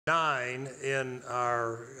9 in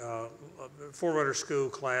our Forerunner School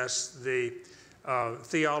class, the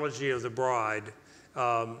Theology of the Bride.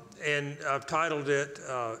 And I've titled it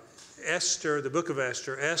Esther, the book of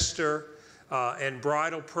Esther, Esther and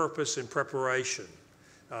Bridal Purpose and Preparation.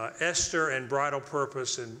 Esther and Bridal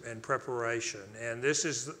Purpose and Preparation. And this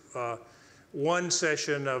is one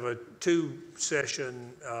session of a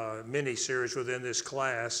two-session mini-series within this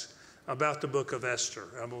class about the book of Esther.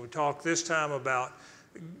 I'm going to talk this time about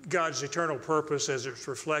God's eternal purpose as it's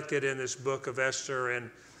reflected in this book of Esther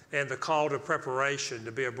and the call to preparation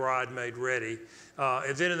to be a bride made ready.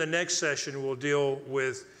 And then in the next session, we'll deal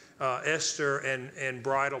with Esther and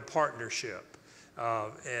bridal partnership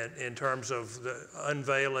and in terms of the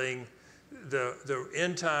unveiling the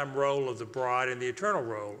end-time role of the bride and the eternal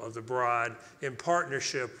role of the bride in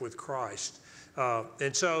partnership with Christ.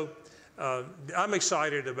 And so I'm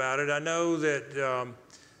excited about it. I know that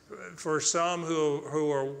for some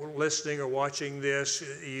who are listening or watching this,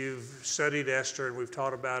 you've studied Esther and we've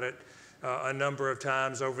taught about it a number of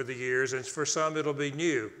times over the years, and for some it'll be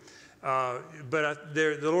new. But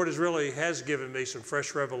the Lord has given me some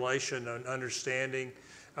fresh revelation and understanding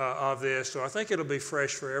of this, so I think it'll be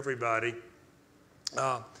fresh for everybody.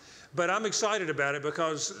 But I'm excited about it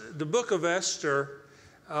because the book of Esther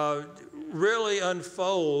really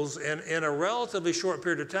unfolds in a relatively short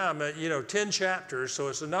period of time, 10 chapters, so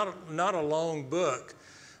it's not a long book,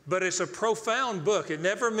 but it's a profound book. It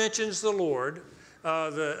never mentions the Lord.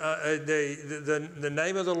 The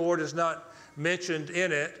name of the Lord is not mentioned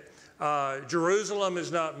in it. Jerusalem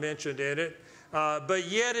is not mentioned in it, but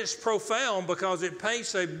yet it's profound because it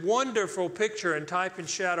paints a wonderful picture in type and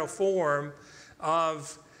shadow form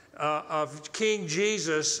of King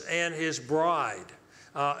Jesus and his bride.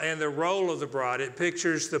 And the role of the bride. It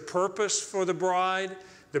pictures the purpose for the bride,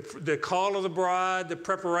 the call of the bride, the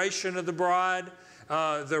preparation of the bride,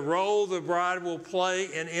 the role the bride will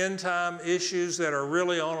play in end-time issues that are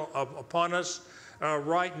really upon us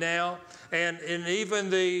right now, and even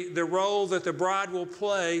the role that the bride will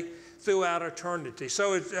play throughout eternity.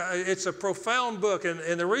 So it's a profound book,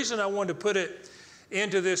 and the reason I wanted to put it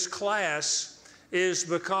into this class is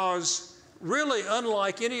because really,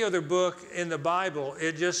 unlike any other book in the Bible,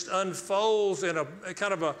 it just unfolds in a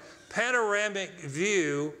kind of a panoramic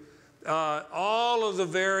view, all of the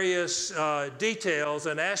various details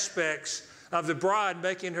and aspects of the bride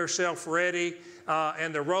making herself ready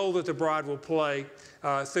and the role that the bride will play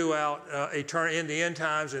throughout eternity, in the end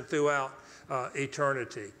times and throughout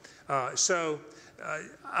eternity. So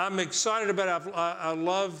I'm excited about it. I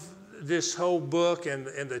love this whole book and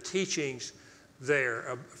the teachings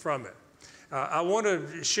there from it. I want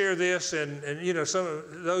to share this, and some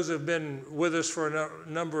of those who have been with us for a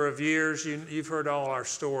number of years, you've heard all our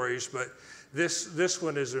stories, but this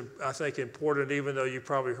one is, I think, important, even though you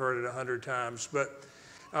probably heard it 100 times. But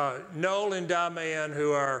Noel and Diane, who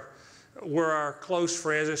were our close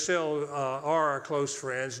friends, and still are our close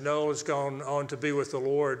friends. Noel has gone on to be with the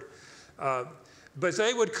Lord. But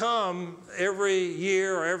they would come every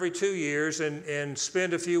year or every 2 years and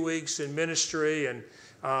spend a few weeks in ministry. And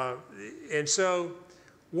so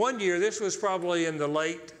one year, this was probably in the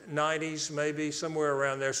late 90s, maybe somewhere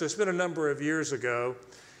around there. So it's been a number of years ago.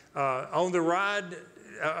 On the ride,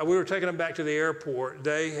 we were taking them back to the airport.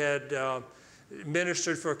 They had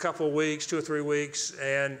ministered for a couple of weeks, 2 or 3 weeks,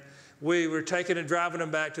 and we were driving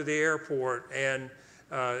them back to the airport. And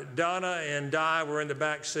Donna and Di were in the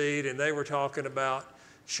back seat, and they were talking about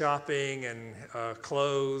shopping and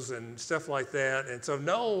clothes and stuff like that. And so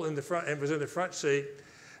Noel was in the front seat.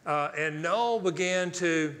 And Noel began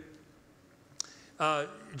to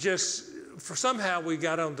somehow we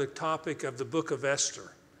got on the topic of the book of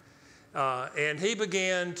Esther. And he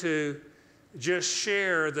began to just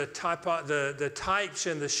share the types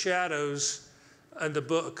and the shadows in the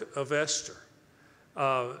book of Esther.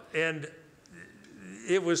 And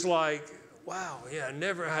it was like, wow, yeah,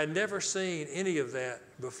 I had never seen any of that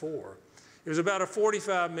before. It was about a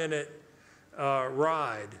 45-minute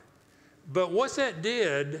ride. But what that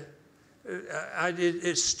did,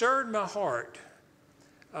 it stirred my heart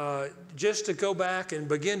just to go back and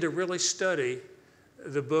begin to really study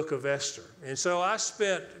the book of Esther. And so I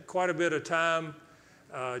spent quite a bit of time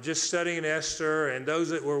just studying Esther, and those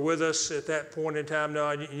that were with us at that point in time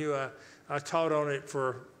know I taught on it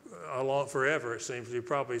for forever, it seems. You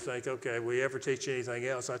probably think, okay, will we ever teach anything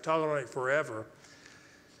else? I taught on it forever.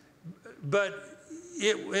 But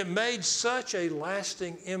it made such a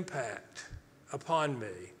lasting impact upon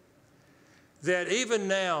me that even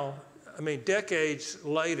now, decades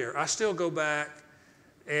later, I still go back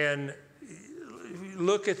and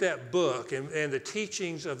look at that book and the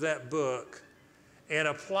teachings of that book and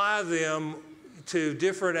apply them to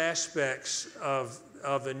different aspects of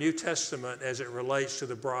the New Testament as it relates to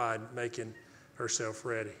the bride making herself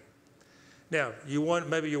ready. Now,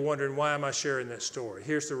 maybe you're wondering, why am I sharing that story?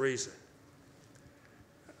 Here's the reason.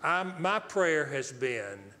 My prayer has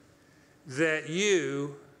been that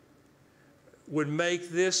you would make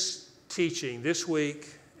this teaching this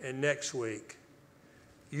week and next week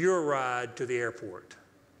your ride to the airport.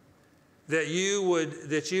 That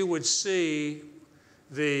you would see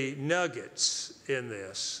the nuggets in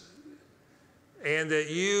this, and that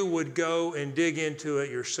you would go and dig into it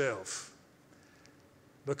yourself.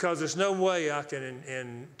 Because there's no way I can,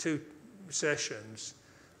 in 2 sessions,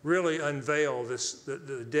 really unveil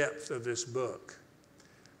the depth of this book.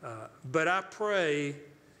 But I pray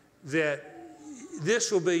that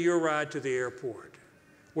this will be your ride to the airport,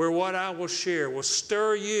 where what I will share will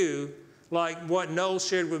stir you like what Noel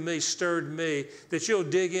shared with me stirred me, that you'll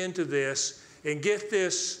dig into this and get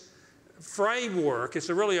this framework. It's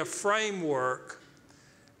really a framework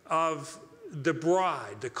of the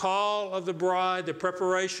bride, the call of the bride, the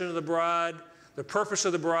preparation of the bride, the purpose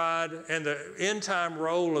of the bride, and the end time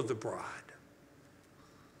role of the bride.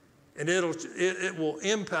 And it will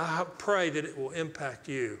impact, I pray that it will impact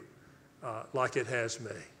you like it has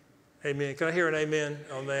me. Amen. Can I hear an amen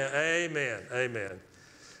on that? Amen. Amen.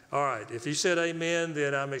 All right. If you said amen,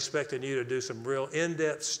 then I'm expecting you to do some real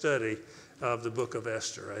in-depth study of the book of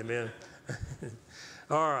Esther. Amen.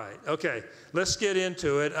 All right. Okay. Let's get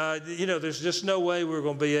into it. There's just no way we're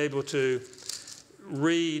going to be able to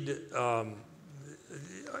read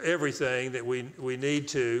everything that we need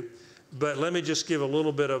to, but let me just give a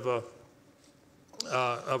little bit of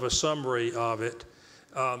a summary of it.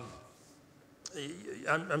 I'm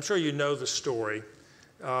sure you know the story.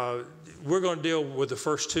 We're going to deal with the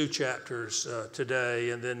first 2 chapters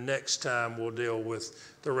today, and then next time we'll deal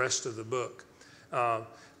with the rest of the book.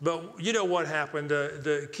 But you know what happened?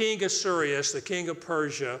 The king of Syria, the king of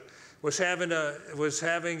Persia, was having a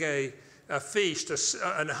feast, a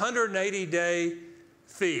 180-day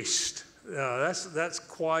feast. That's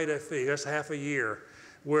quite a feast. That's half a year,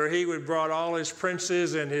 where he would brought all his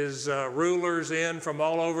princes and his rulers in from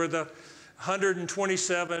all over the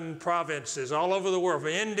 127 provinces, all over the world, from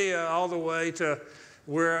India all the way to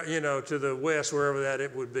where, to the west, wherever that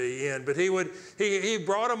it would be in. But he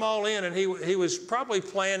brought them all in, and he was probably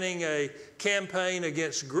planning a campaign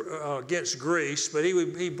against Greece. But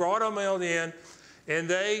he brought them all in, and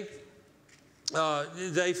they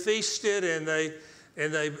feasted and they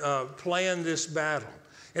planned this battle.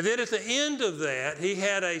 And then at the end of that, he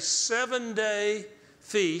had a 7-day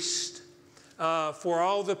feast for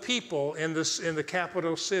all the people in the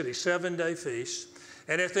capital city, 7-day feast.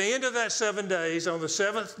 And at the end of that 7 days, on the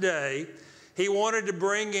 7th day, he wanted to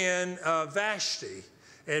bring in Vashti.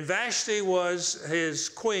 And Vashti was his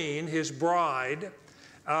queen, his bride,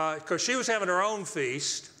 because she was having her own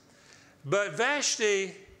feast. But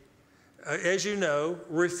Vashti, as you know,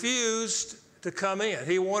 refused to come in.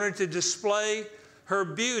 He wanted to display her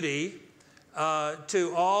beauty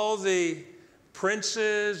to all the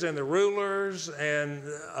princes and the rulers and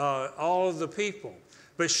all of the people.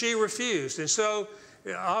 But she refused. And so,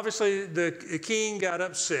 obviously, the king got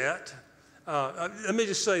upset. Let me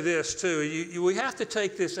just say this, too. We have to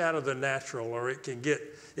take this out of the natural, or it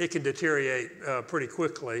can deteriorate pretty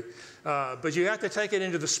quickly. But you have to take it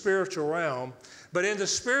into the spiritual realm. But in the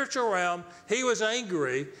spiritual realm, he was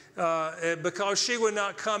angry because she would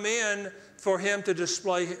not come in for him to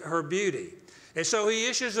display her beauty. And so he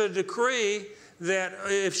issues a decree that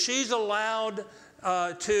if she's allowed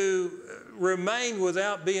to remain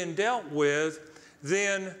without being dealt with,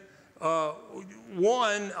 then all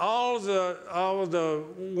of the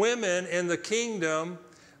women in the kingdom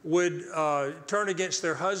would turn against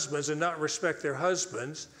their husbands and not respect their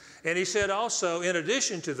husbands. And he said also, in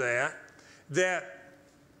addition to that,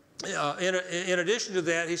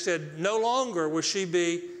 he said, no longer will she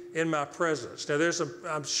be in my presence. Now,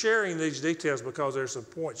 I'm sharing these details because there's some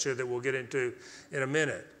points here that we'll get into in a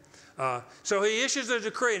minute. So he issues a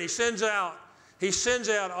decree, and he sends out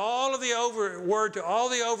all of the word to all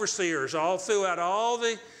the overseers, all throughout all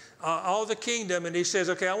the kingdom, and he says,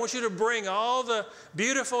 okay, I want you to bring all the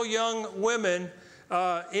beautiful young women,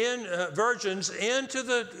 virgins, into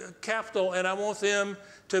the capital, and I want them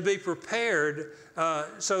to be prepared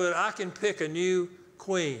so that I can pick a new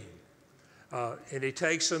queen. And he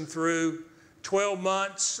takes them through 12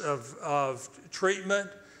 months of treatment,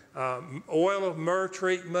 oil of myrrh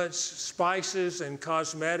treatments, spices and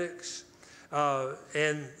cosmetics.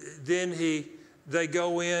 And then they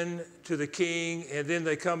go in to the king, and then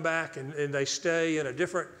they come back and they stay in a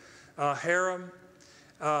different harem.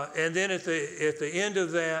 And then at the end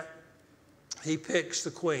of that, he picks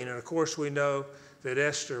the queen. And of course, we know that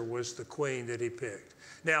Esther was the queen that he picked.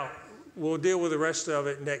 Now, we'll deal with the rest of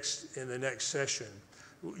it in the next session.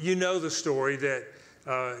 You know the story that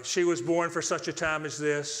she was born for such a time as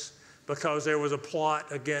this because there was a plot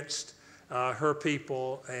against her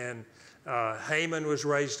people, and Haman was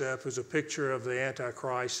raised up as a picture of the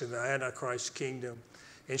Antichrist and the Antichrist kingdom.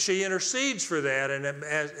 And she intercedes for that, and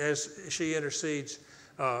as she intercedes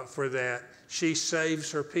for that, she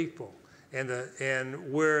saves her people.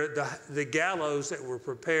 And where the gallows that were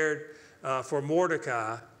prepared for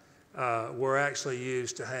Mordecai were actually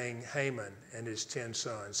used to hang Haman and his 10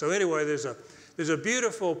 sons. So anyway, there's a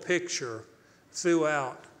beautiful picture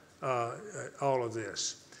throughout all of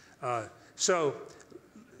this. So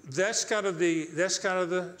that's kind of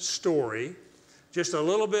the story. Just a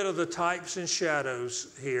little bit of the types and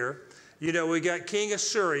shadows here. You know, we got King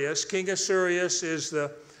Assyrius. King Assyrius is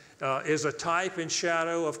a type and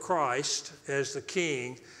shadow of Christ as the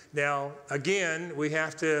king. Now, again,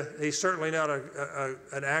 he's certainly not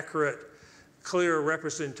an accurate, clear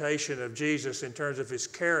representation of Jesus in terms of his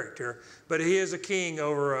character, but he is a king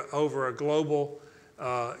over a global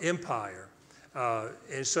empire.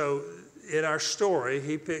 And so in our story,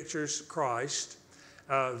 he pictures Christ.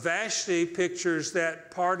 Vashti pictures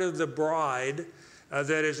that part of the bride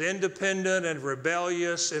that is independent and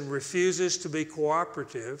rebellious and refuses to be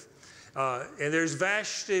cooperative. And there's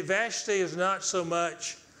Vashti. Vashti is not so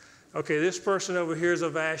much, okay, this person over here is a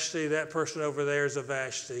Vashti, that person over there is a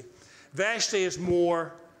Vashti. Vashti is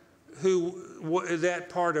more that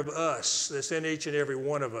part of us that's in each and every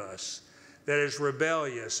one of us that is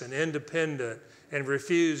rebellious and independent and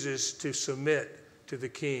refuses to submit to the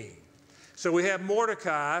king. So we have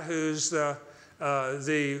Mordecai, who's the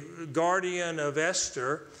guardian of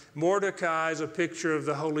Esther. Mordecai is a picture of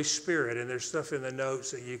the Holy Spirit, and there's stuff in the notes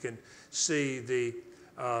that you can see the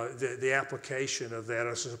application of that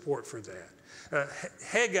as support for that.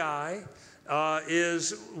 Haggai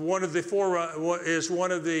is one of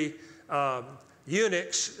the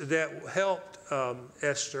eunuchs that helped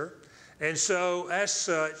Esther, and so as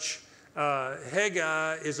such,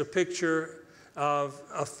 Haggai is a picture of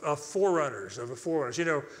forerunners. You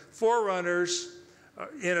know, forerunners,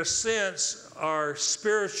 in a sense, are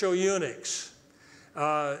spiritual eunuchs.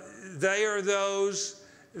 They are those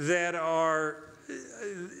that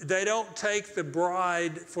they don't take the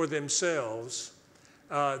bride for themselves.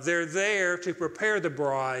 They're there to prepare the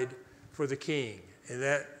bride for the king, and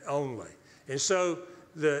that only. And so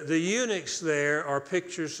the eunuchs there are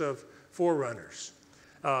pictures of forerunners.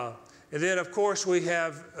 And then, of course, we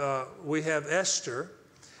have Esther.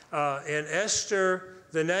 And Esther,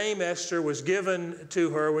 the name Esther was given to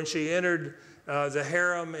her when she entered the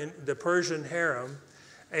harem, the Persian harem.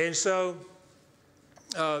 And so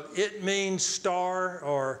it means star,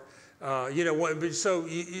 or, you know, so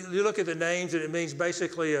you look at the names and it means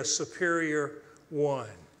basically a superior one.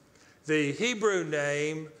 The Hebrew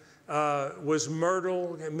name was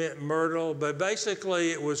myrtle, it meant myrtle, but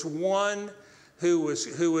basically it was one who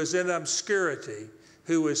was in obscurity,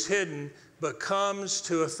 who was hidden, but comes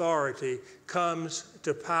to authority, comes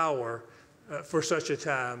to power for such a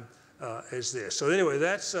time as this. So anyway,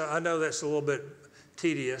 I know that's a little bit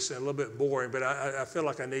tedious and a little bit boring, but I feel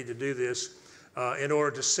like I need to do this in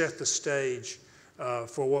order to set the stage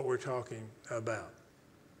for what we're talking about.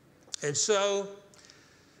 And so,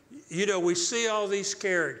 you know, we see all these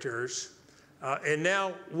characters, and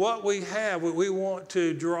now what we want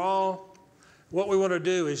to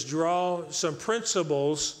do is draw some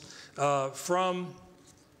principles from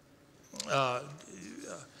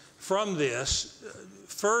this.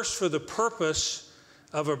 First, for the purpose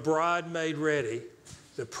of a bride made ready,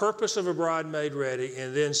 the purpose of a bride made ready,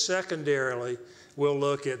 and then secondarily, we'll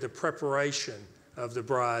look at the preparation of the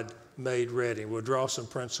bride made ready. We'll draw some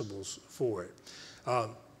principles for it.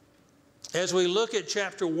 As we look at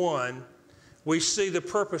chapter 1, we see the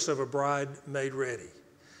purpose of a bride made ready.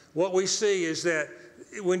 What we see is that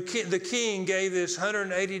when the king gave this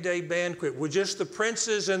 180-day banquet with just the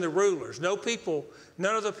princes and the rulers, none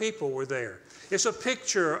of the people were there. It's a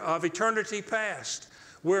picture of eternity past,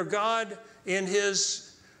 where God in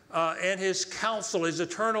his counsel, his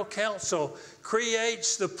eternal counsel,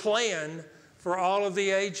 creates the plan for all of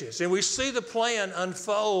the ages. And we see the plan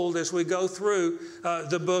unfold as we go through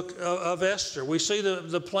the book of Esther. We see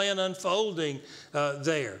the plan unfolding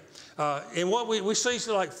there. And what we see is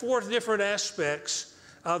like 4 different aspects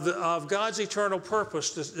of God's eternal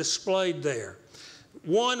purpose displayed there.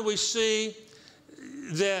 One, we see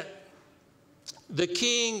that the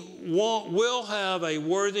king will have a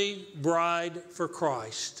worthy bride for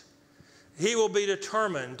Christ. he will be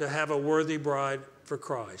determined to have a worthy bride for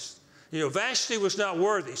Christ. You know, Vashti was not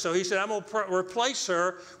worthy, so he said, I'm going to replace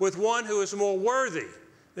her with one who is more worthy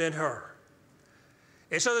than her.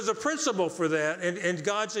 And so there's a principle for that in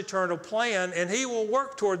God's eternal plan, and he will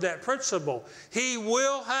work toward that principle. He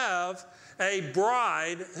will have a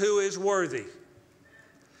bride who is worthy.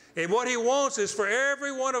 And what he wants is for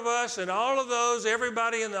every one of us and all of those,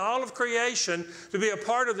 everybody in all of creation, to be a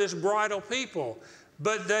part of this bridal people.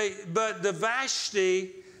 But the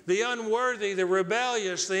Vashti, the unworthy, the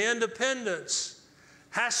rebellious, the independents,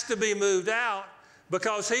 has to be moved out,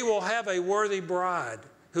 because he will have a worthy bride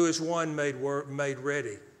who is one made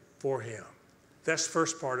ready for him. That's the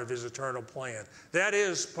first part of his eternal plan. That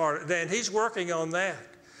is part, and he's working on that.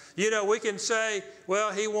 You know, we can say,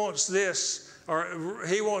 well, he wants this, or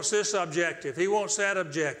he wants this objective, he wants that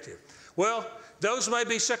objective. Well, those may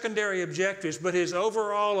be secondary objectives, but his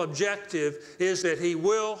overall objective is that he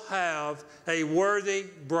will have a worthy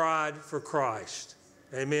bride for Christ.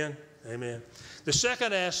 Amen? Amen. The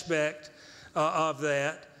second aspect of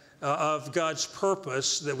that, of God's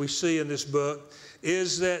purpose that we see in this book,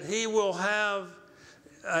 is that he will have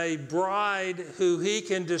a bride who he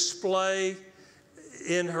can display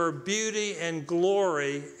in her beauty and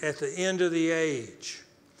glory at the end of the age.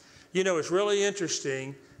 You know, it's really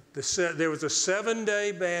interesting. There was a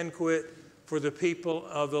 7-day banquet for the people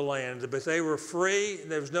of the land, but they were free.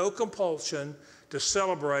 There was no compulsion to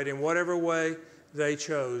celebrate in whatever way they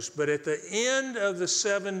chose. But at the end of the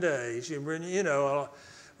 7 days, you know,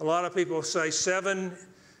 a lot of people say 7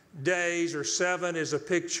 days or 7 is a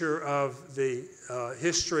picture of the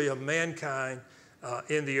history of mankind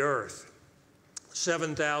in the earth.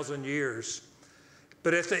 7,000 years.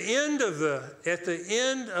 But at the end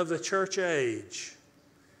of the church age,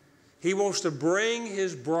 he wants to bring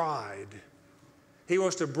his bride. He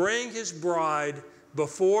wants to bring his bride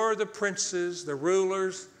before the princes, the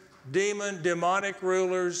rulers, demonic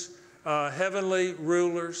rulers, heavenly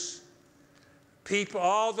rulers, people,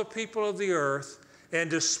 all the people of the earth, and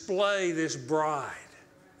display this bride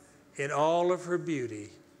in all of her beauty,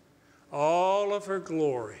 all of her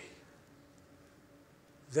glory.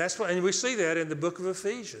 That's what, and we see that in the book of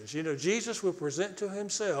Ephesians. You know, Jesus will present to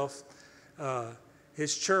himself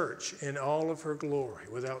his church in all of her glory,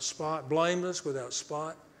 without spot, blameless, without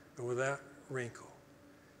spot, or without wrinkle.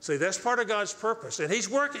 See, that's part of God's purpose, and he's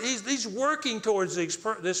working towards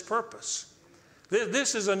this purpose.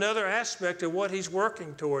 This is another aspect of what he's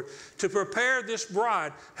working toward, to prepare this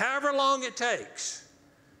bride, however long it takes,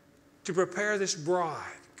 to prepare this bride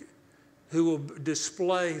who will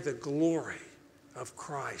display the glory of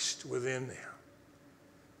Christ within them.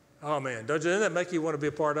 Oh man, doesn't that make you want to be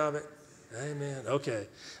a part of it? Amen. Okay.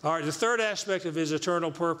 All right, the third aspect of his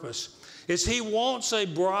eternal purpose is he wants a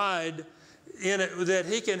bride in it that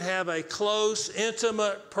he can have a close,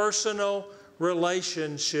 intimate, personal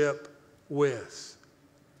relationship with.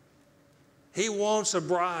 He wants a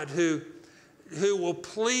bride who will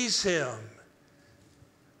please him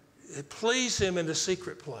in the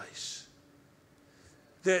secret place.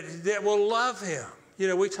 That will love him. You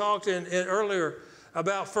know, we talked earlier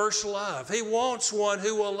about first love. He wants one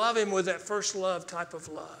who will love him with that first love type of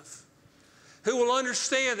love, who will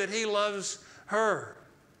understand that he loves her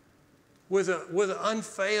with an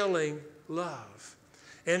unfailing love,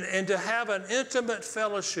 and to have an intimate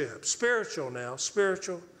fellowship,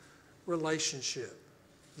 spiritual relationship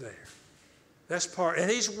there. That's part, and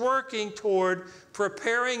he's working toward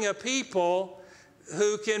preparing a people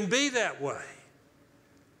who can be that way.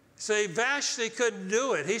 See, Vashti couldn't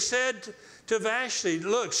do it. He said to Vashti,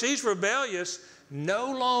 look, she's rebellious.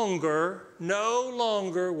 No longer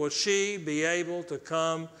will she be able to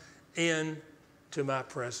come into my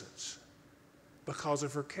presence because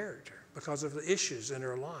of her character, because of the issues in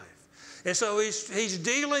her life. And so he's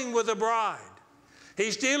dealing with a bride.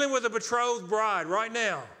 He's dealing with a betrothed bride right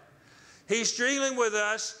now. He's dealing with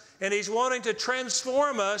us, and he's wanting to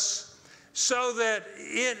transform us so that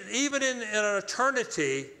even in an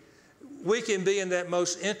eternity, we can be in that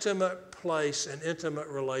most intimate place and intimate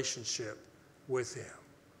relationship with him.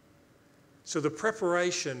 So the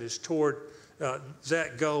preparation is toward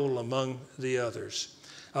that goal among the others.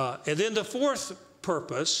 And then the fourth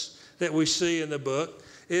purpose that we see in the book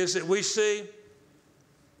is that we see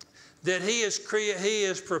that he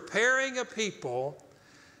is preparing a people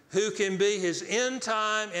who can be his end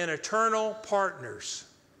time and eternal partners.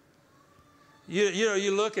 You know,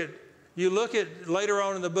 you look at later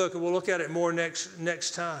on in the book, and we'll look at it more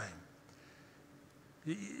next time.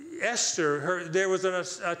 Esther, there was an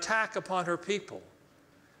attack upon her people.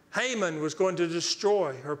 Haman was going to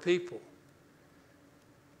destroy her people.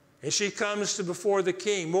 And she comes to before the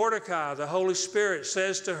king. Mordecai, the Holy Spirit,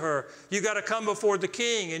 says to her, you got to come before the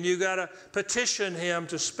king and you got to petition him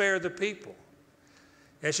to spare the people.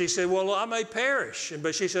 And she said, well, I may perish.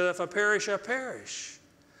 But she said, if I perish, I perish.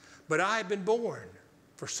 But I have been born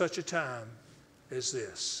for such a time as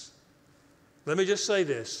this. Let me just say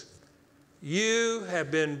this. You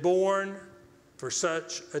have been born for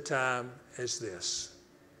such a time as this.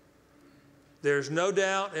 There's no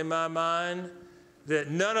doubt in my mind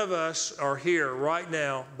that none of us are here right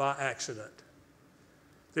now by accident.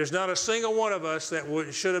 There's not a single one of us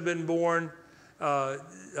that should have been born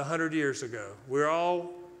 100 years ago. We're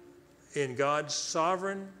all in God's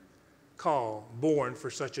sovereign call, born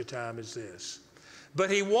for such a time as this.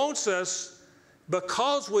 But he wants us,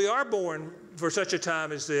 because we are born for such a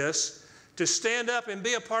time as this, to stand up and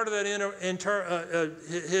be a part of that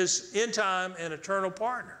his end-time and eternal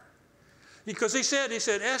partner. Because he said,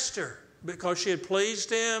 Esther, because she had pleased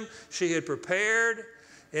him, she had prepared,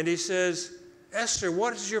 and he says, Esther,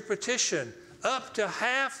 what is your petition? Up to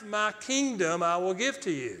half my kingdom I will give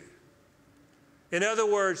to you. In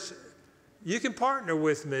other words, you can partner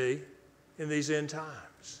with me in these end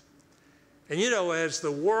times. And you know, as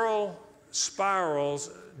the world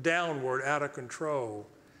spirals downward out of control,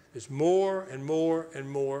 there's more and more and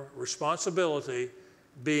more responsibility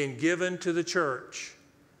being given to the church,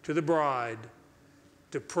 to the bride,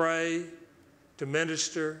 to pray, to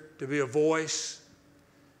minister, to be a voice,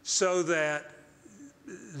 so that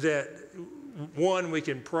one, we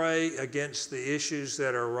can pray against the issues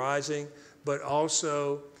that are arising, but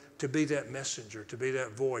also to be that messenger, to be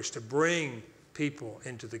that voice, to bring people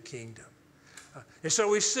into the kingdom. And so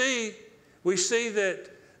we see that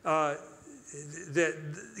that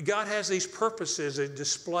God has these purposes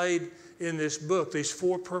displayed in this book, these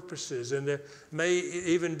 4 purposes, and there may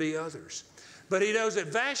even be others. But he knows that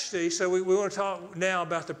Vashti, so we want to talk now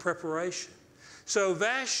about the preparation. So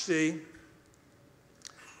Vashti,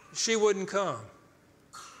 she wouldn't come.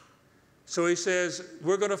 So he says,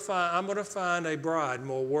 I'm going to find a bride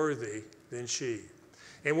more worthy than she.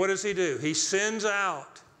 And what does he do? He sends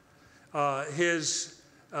out his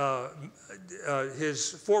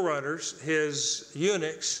forerunners, his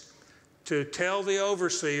eunuchs, to tell the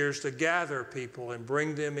overseers to gather people and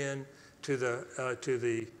bring them in to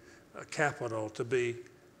the capital to be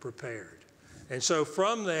prepared. And so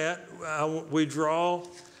from that, we draw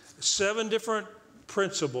 7 different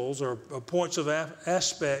principles or points of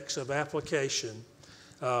aspects of application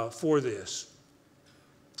for this,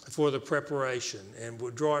 for the preparation. And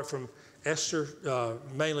we'll draw it from Esther,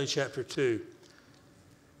 mainly chapter 2.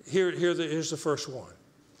 Here's the first one.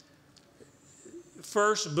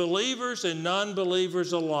 First, believers and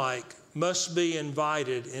non-believers alike must be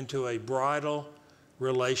invited into a bridal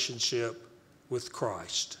relationship with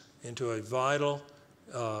Christ, invited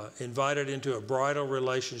into a bridal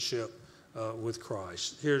relationship with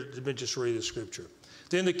Christ. Here, let me just read the scripture.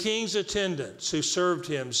 Then the king's attendants who served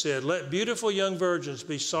him said, let beautiful young virgins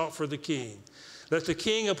be sought for the king. Let the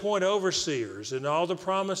king appoint overseers in all the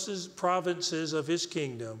provinces of his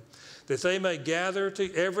kingdom, that they may gather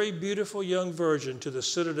to every beautiful young virgin to the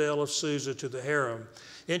citadel of Susa, to the harem,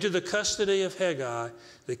 into the custody of Haggai,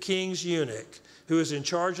 the king's eunuch, who is in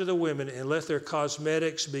charge of the women, and let their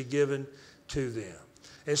cosmetics be given to them.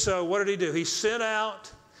 And so what did he do? He sent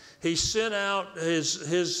out his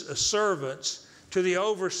servants to the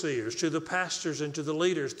overseers, to the pastors, and to the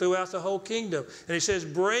leaders throughout the whole kingdom. And he says,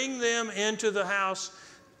 bring them into the house,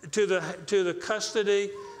 to the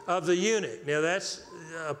custody of the eunuch. Now that's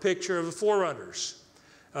a picture of the forerunners.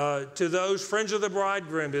 To those friends of the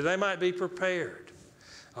bridegroom, that they might be prepared.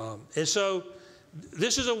 And so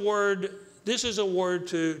this is a word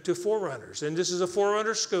to forerunners. And this is a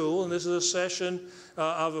Forerunner School, and this is a session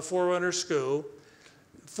of a Forerunner School.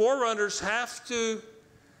 Forerunners have to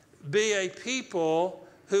be a people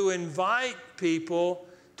who invite people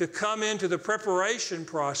to come into the preparation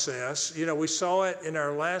process. You know, we saw it in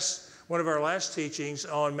one of our last teachings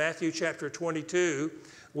on Matthew chapter 22,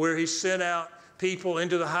 where he sent out people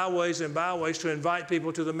into the highways and byways to invite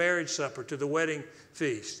people to the marriage supper, to the wedding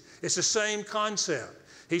feast. It's the same concept.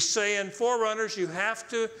 He's saying, forerunners, you have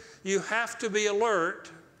to be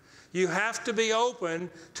alert. You have to be open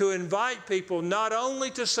to invite people not only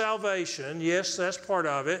to salvation. Yes, that's part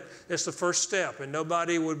of it. That's the first step, and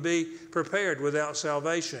nobody would be prepared without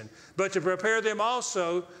salvation. But to prepare them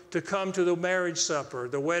also to come to the marriage supper,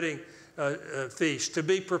 the wedding feast, to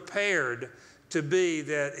be prepared to be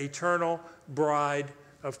that eternal bride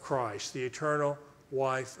of Christ, the eternal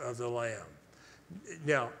wife of the Lamb.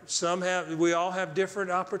 Now, we all have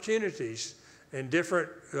different opportunities and different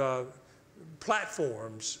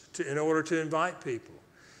platforms in order to invite people.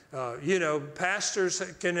 You know, pastors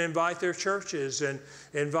can invite their churches and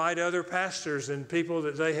invite other pastors and people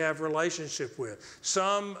that they have relationship with.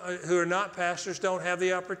 Some who are not pastors don't have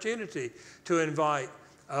the opportunity to invite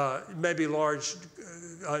maybe large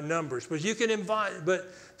numbers. But you can invite,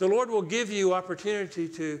 but the Lord will give you opportunity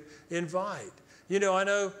to invite. You know, I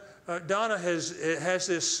know Donna has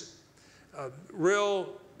this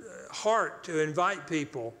real heart to invite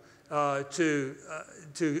people to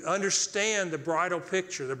understand the bridal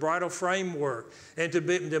picture, the bridal framework, and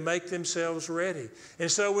to make themselves ready. And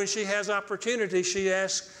so when she has opportunity, she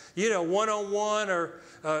asks, you know, one-on-one or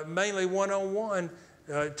mainly one-on-one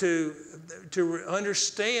to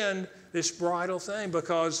understand this bridal thing,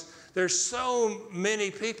 because there's so many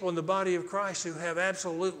people in the body of Christ who have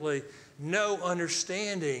absolutely no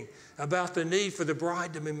understanding about the need for the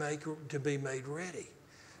bride to be made ready.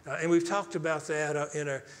 And we've talked about that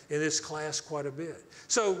in this class quite a bit.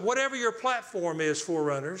 So whatever your platform is,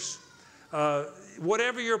 Forerunners,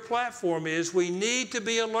 whatever your platform is, we need to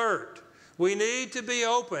be alert. We need to be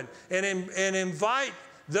open and invite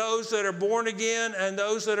those that are born again and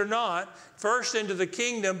those that are not, first into the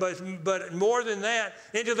kingdom, but more than that,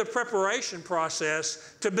 into the preparation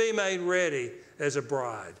process to be made ready as a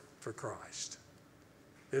bride for Christ.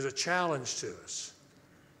 There's a challenge to us.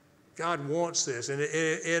 God wants this. And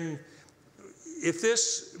if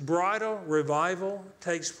this bridal revival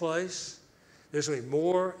takes place, there's going to be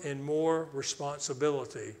more and more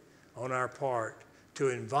responsibility on our part to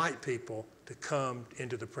invite people to come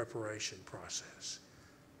into the preparation process.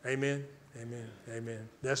 Amen? Amen. Amen.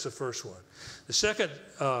 That's the first one. The second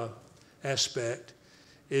aspect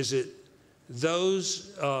is that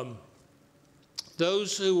those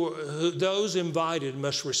invited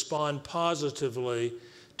must respond positively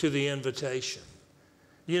to the invitation.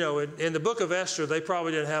 You know, in the book of Esther, they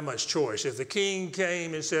probably didn't have much choice. If the king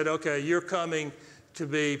came and said, okay, you're coming to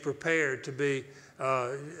be prepared to be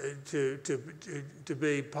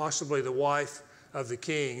possibly the wife of the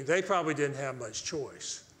king, they probably didn't have much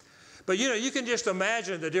choice. But you know, you can just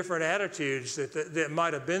imagine the different attitudes that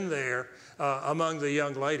might have been there among the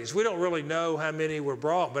young ladies. We don't really know how many were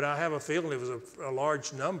brought, but I have a feeling it was a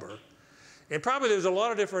large number. And probably there was a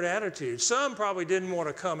lot of different attitudes. Some probably didn't want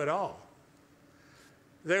to come at all.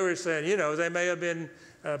 They were saying, you know, they may have been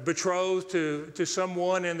betrothed to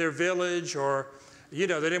someone in their village, or, you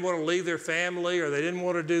know, they didn't want to leave their family, or they didn't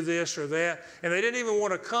want to do this or that. And they didn't even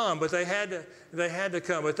want to come, but they had to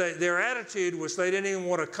come. But their attitude was they didn't even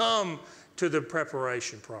want to come to the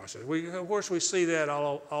preparation process. Of course, we see that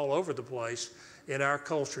all over the place in our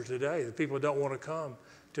culture today, that people don't want to come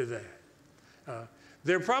to that.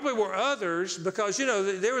 There probably were others, because, you know,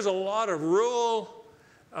 there was a lot of rural,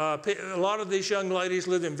 a lot of these young ladies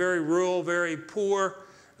lived in very rural, very poor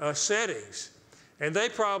settings. And they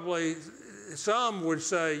probably, some would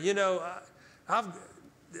say, you know,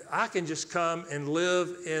 I can just come and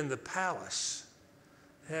live in the palace,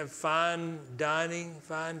 have fine dining,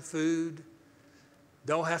 fine food,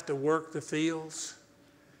 don't have to work the fields.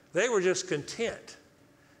 They were just content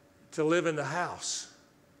to live in the house.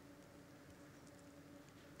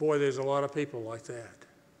 Boy, there's a lot of people like that.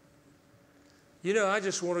 You know, I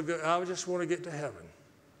just want to get to heaven.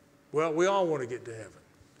 Well, we all want to get to heaven.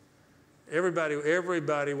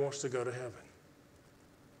 Everybody wants to go to heaven.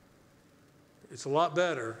 It's a lot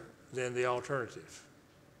better than the alternative.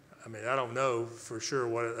 I mean, I don't know for sure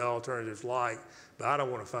what the alternative's like, but I don't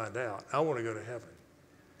want to find out. I want to go to heaven.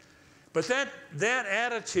 But that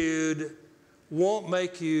attitude won't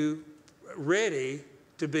make you ready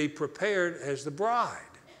to be prepared as the bride.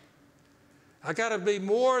 I've got to be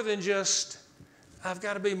more than just want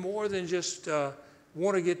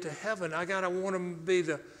to get to heaven. I got to want to be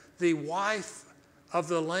the wife of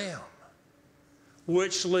the Lamb,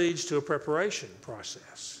 which leads to a preparation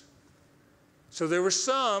process. So there were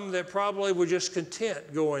some that probably were just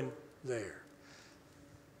content going there.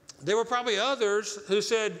 There were probably others who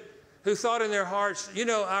thought in their hearts, you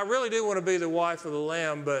know, I really do want to be the wife of the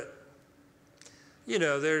Lamb, but, you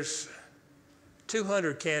know, there's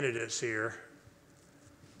 200 candidates here.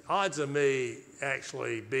 Odds of me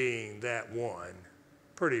actually being that one,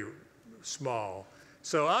 pretty small.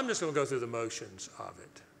 So I'm just going to go through the motions of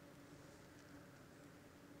it.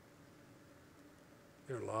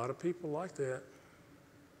 There are a lot of people like that.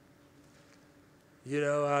 You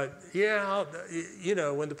know, you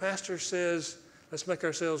know, when the pastor says, let's make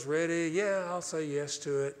ourselves ready, yeah, I'll say yes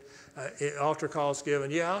to it. Altar call's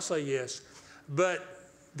given, yeah, I'll say yes. But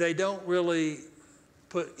they don't really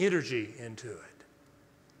put energy into it.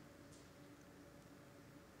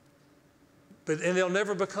 And they'll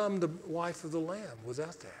never become the wife of the Lamb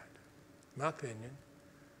without that, in my opinion.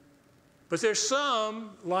 But there's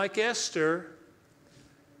some, like Esther,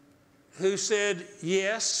 who said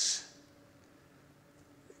yes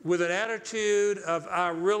with an attitude of, I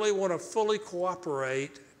really want to fully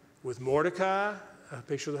cooperate with Mordecai, a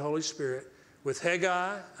picture of the Holy Spirit, with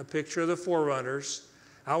Haggai, a picture of the forerunners.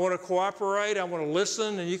 I want to cooperate, I want to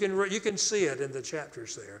listen, and you can see it in the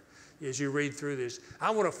chapters there as you read through this.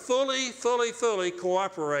 I want to fully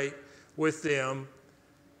cooperate with them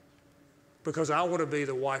because I want to be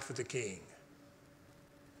the wife of the king.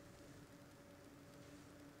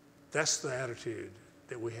 That's the attitude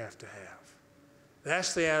that we have to have.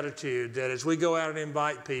 That's the attitude that as we go out and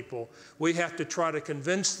invite people, we have to try to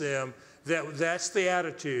convince them that that's the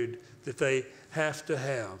attitude that they have to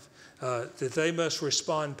have, that they must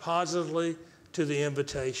respond positively to the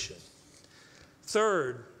invitation.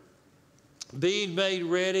 Third, being made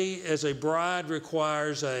ready as a bride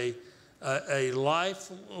requires a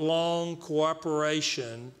lifelong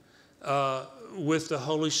cooperation with the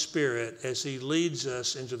Holy Spirit as He leads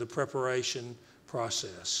us into the preparation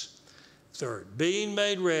process. Third, being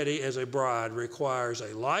made ready as a bride requires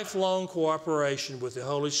a lifelong cooperation with the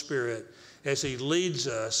Holy Spirit as He leads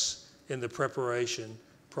us in the preparation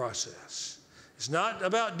process. It's not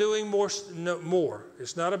about doing more.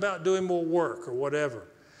 It's not about doing more work or whatever.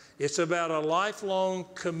 It's about a lifelong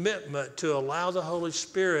commitment to allow the Holy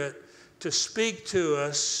Spirit to speak to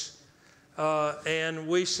us, and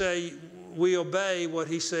we obey what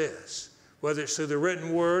He says, whether it's through the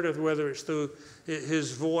written word or whether it's through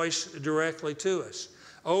His voice directly to us.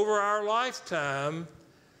 Over our lifetime,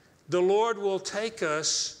 the Lord will take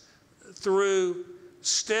us through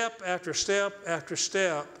step after step after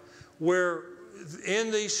step, where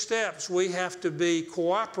in these steps we have to be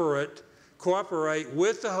cooperate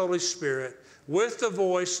with the Holy Spirit, with the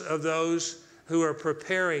voice of those who are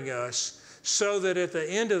preparing us, so that at the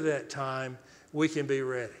end of that time we can be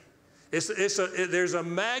ready. There's a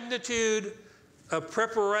magnitude of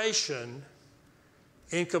preparation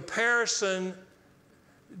in comparison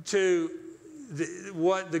to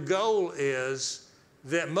what the goal is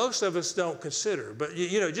that most of us don't consider. But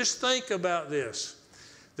just think about this.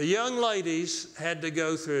 The young ladies had to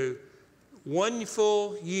go through 1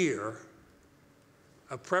 full year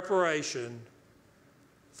of preparation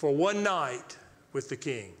for one night with the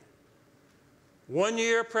king. 1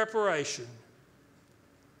 year preparation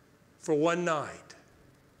for one night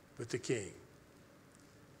with the king.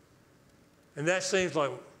 And that seems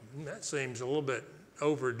a little bit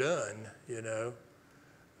overdone,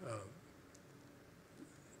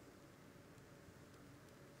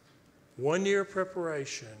 1 year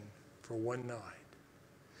preparation for one night.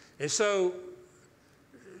 And so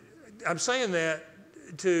I'm saying that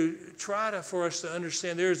to try for us to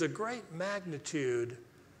understand there's a great magnitude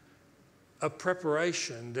of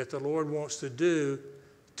preparation that the Lord wants to do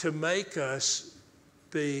to make us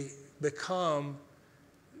become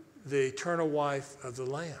the eternal wife of the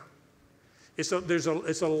Lamb. It's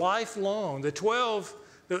a lifelong. The 12,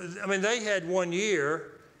 they had 1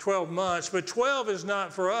 year, 12 months, but 12 is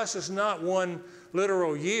not, for us, it's not one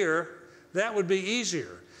literal year. That would be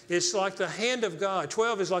easier. It's like the hand of God.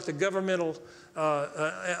 12 is like the governmental,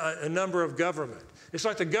 a number of government. It's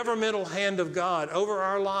like the governmental hand of God over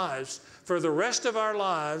our lives for the rest of our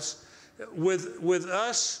lives, with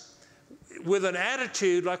us, with an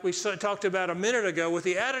attitude like we talked about a minute ago, with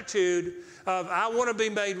the attitude of, I want to be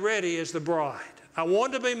made ready as the bride. I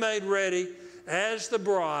want to be made ready as the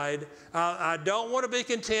bride. I don't want to be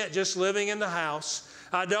content just living in the house.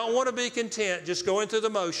 I don't want to be content just going through the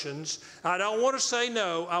motions. I don't want to say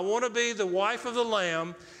no. I want to be the wife of the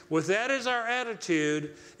Lamb. With that as our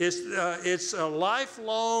attitude, it's a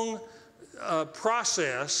lifelong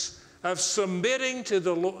process of submitting to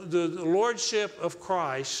the Lordship of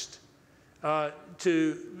Christ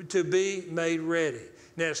to be made ready.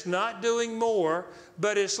 Now, it's not doing more,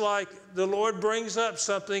 but it's like the Lord brings up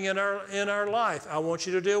something in our life. I want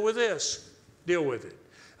you to deal with this. Deal with it.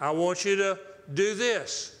 I want you to do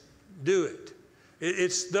this. Do it.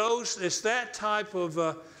 It's that type of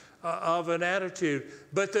an attitude.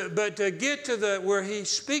 But to get to where He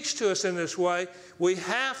speaks to us in this way, we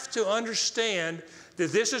have to understand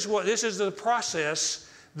that this is the process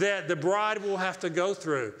that the bride will have to go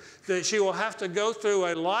through. That she will have to go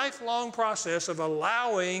through a lifelong process of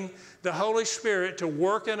allowing the Holy Spirit to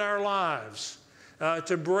work in our lives,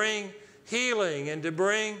 to bring healing and to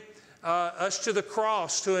bring us to the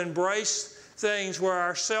cross, to embrace things where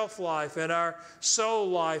our self-life and our soul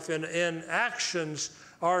life and actions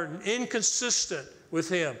are inconsistent with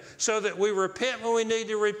him, so that we repent when we need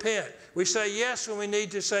to repent. We say yes when we need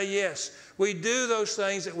to say yes. We do those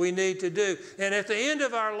things that we need to do. And at the end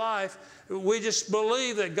of our life, we just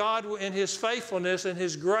believe that God in his faithfulness and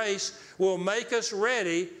his grace will make us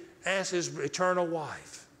ready as his eternal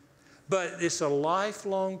wife. But it's a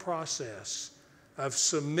lifelong process of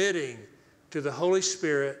submitting to the Holy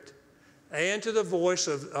Spirit and to the voice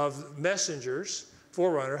of messengers,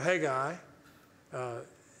 Forerunner, Haggai,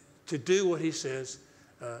 to do what he says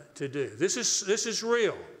to do. This is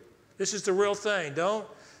real. This is the real thing.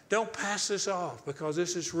 Don't pass this off, because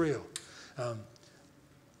this is real.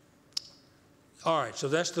 All right, so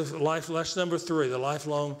that's that's number 3, the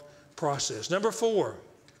lifelong process. Number 4,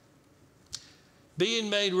 being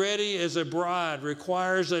made ready as a bride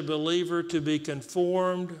requires a believer to be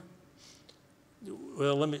conformed.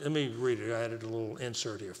 Well, let me read it. I added a little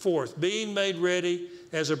insert here. 4th, being made ready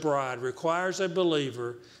as a bride requires a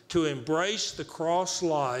believer to embrace the cross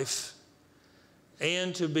life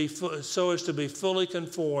and to be so as to be fully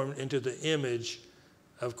conformed into the image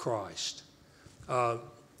of Christ.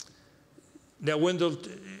 Now,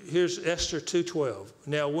 here's Esther 2:12.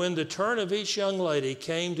 Now, when the turn of each young lady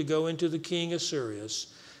came to go into the king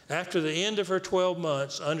Assyrius, after the end of her 12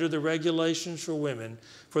 months under the regulations for women,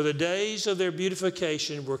 for the days of their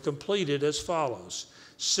beautification were completed as follows: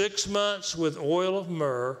 6 months with oil of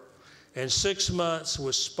myrrh, and 6 months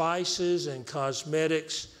with spices and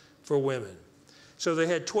cosmetics for women. So they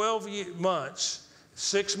had 12 months,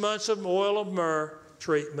 6 months of oil of myrrh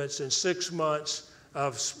treatments, and 6 months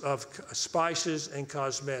of spices and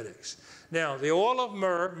cosmetics. Now, the oil of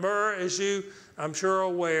myrrh, as you, I'm sure, are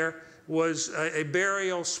aware, was a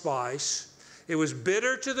burial spice. It was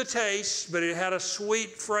bitter to the taste, but it had a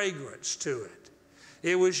sweet fragrance to it.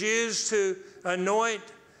 It was used to anoint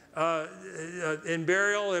in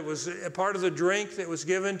burial. It was a part of the drink that was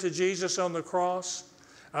given to Jesus on the cross.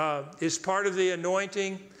 It's part of the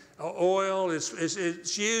anointing oil.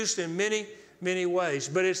 It's used in many, many ways,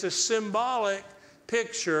 but it's a symbolic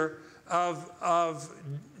picture of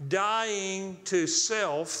dying to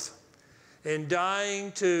self and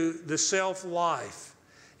dying to the self-life.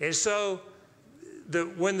 And so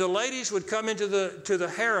when the ladies would come into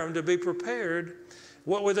the harem to be prepared,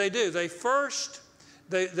 what would they do? They first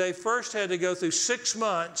had to go through 6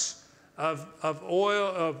 months of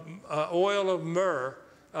oil of myrrh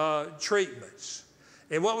treatments.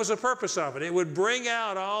 And what was the purpose of it? It would bring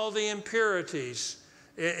out all the impurities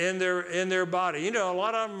in their body. You know, a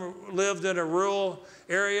lot of them lived in a rural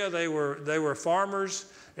area. They were farmers,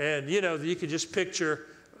 and you know, you could just picture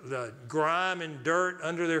the grime and dirt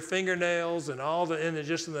under their fingernails and all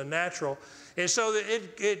just in the natural. And so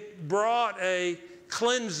it brought a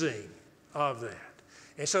cleansing of that.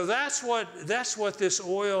 And so that's what this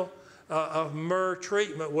oil of myrrh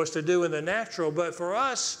treatment was to do in the natural. But for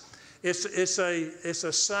us, it's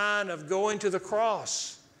a sign of going to the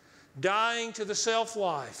cross, dying to the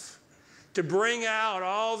self-life, to bring out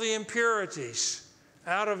all the impurities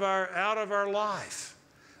out of our life,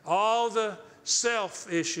 all the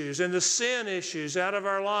self issues and the sin issues out of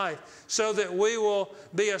our life, so that we will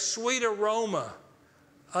be a sweet aroma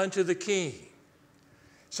unto the King.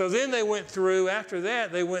 So then after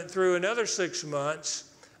that, they went through another 6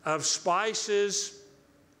 months of spices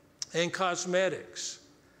and cosmetics.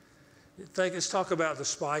 Let's talk about the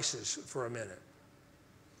spices for a minute.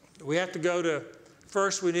 We have to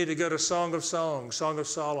first we need to go to Song of Songs, Song of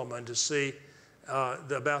Solomon, to see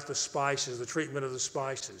about the spices, the treatment of the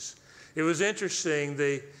spices. It was interesting,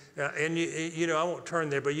 and you know, I won't turn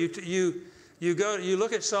there, but you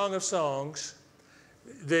look at Song of Songs.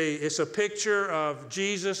 It's a picture of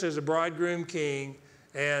Jesus as a bridegroom king,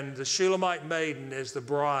 and the Shulamite maiden as the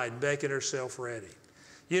bride making herself ready.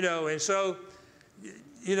 You know, and so,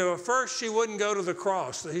 you know, at first she wouldn't go to the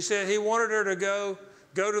cross. He said he wanted her to go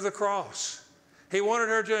to the cross. He wanted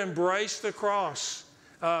her to embrace the cross.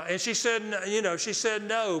 And she said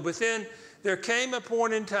no. But then there came a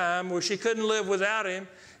point in time where she couldn't live without him.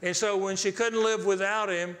 And so when she couldn't live without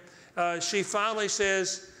him, she finally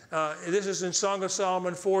says, this is in Song of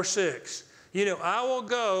Solomon 4:6. You know, I will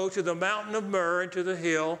go to the mountain of myrrh and to the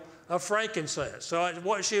hill of frankincense. So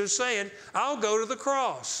what she was saying, I'll go to the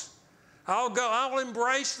cross. I'll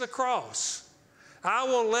embrace the cross. I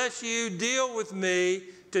will let you deal with me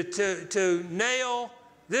to nail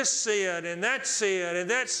this sin and that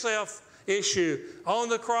self issue on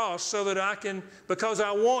the cross, so that I can, because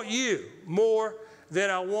I want you more than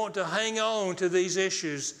I want to hang on to these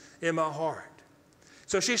issues in my heart.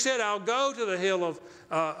 So she said, I'll go to the hill of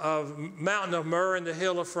mountain of myrrh and the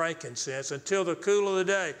hill of frankincense until the cool of the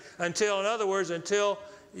day. In other words, until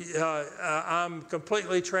I'm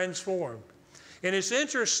completely transformed. And it's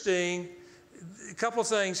interesting, a couple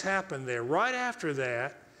things happen there. Right after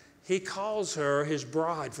that, he calls her his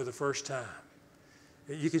bride for the first time.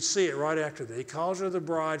 You can see it right after that. He calls her the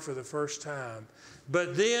bride for the first time.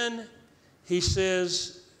 But then he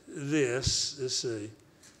says this. Let's see.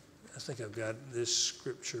 I think I've got this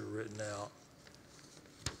scripture written out.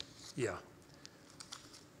 Yeah.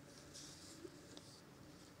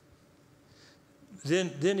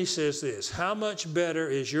 Then he says this, how much better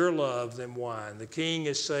is your love than wine? The king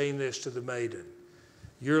is saying this to the maiden.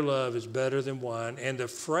 Your love is better than wine, and the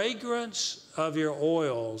fragrance of your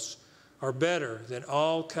oils are better than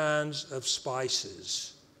all kinds of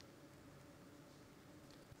spices.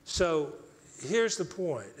 So here's the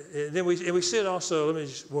point. And then we see it also, let me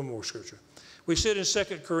just, one more scripture. We see it in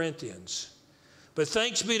 2 Corinthians. But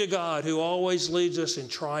thanks be to God who always leads us in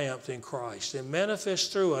triumph in Christ and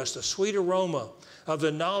manifests through us the sweet aroma of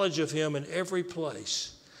the knowledge of him in every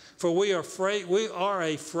place. For we are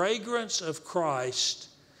a fragrance of Christ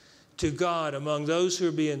to God among those who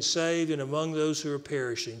are being saved and among those who are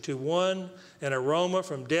perishing. To one, an aroma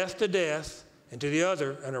from death to death, and to the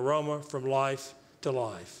other, an aroma from life to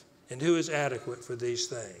life. And who is adequate for these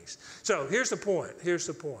things? So here's the point. Here's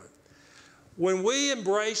the point. When we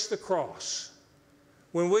embrace the cross,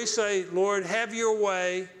 when we say, Lord, have your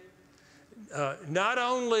way, not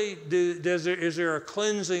only is there a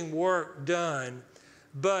cleansing work done,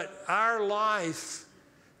 but our life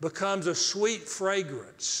becomes a sweet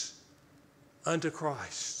fragrance unto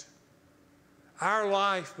Christ. Our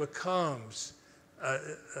life becomes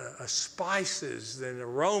a spices and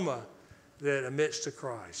aroma that emits to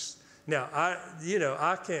Christ. Now,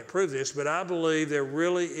 I can't prove this, but I believe there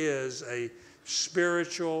really is a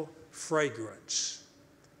spiritual fragrance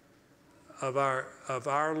of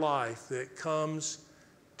our life that comes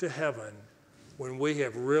to heaven when we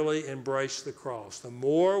have really embraced the cross. The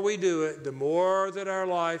more we do it, the more that our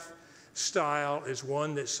lifestyle is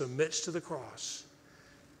one that submits to the cross,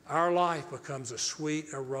 our life becomes a sweet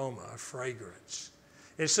aroma, a fragrance.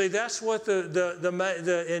 And see, that's what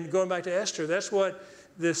and going back to Esther, that's what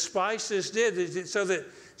the spices did, so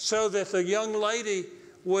that the young lady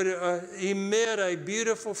would emit a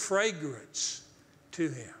beautiful fragrance to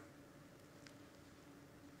him.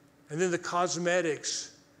 And then the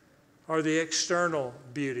cosmetics are the external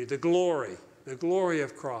beauty, the glory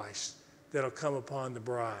of Christ that'll come upon the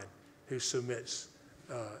bride who submits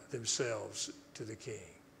themselves to the king.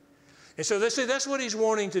 And so that's what he's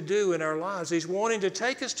wanting to do in our lives. He's wanting to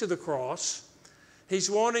take us to the cross. He's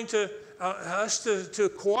wanting us to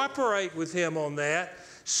cooperate with him on that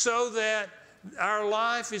so that our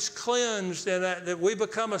life is cleansed and that we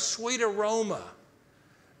become a sweet aroma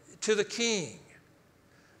to the king.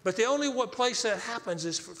 But the only place that happens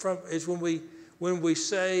is when we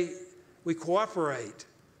say we cooperate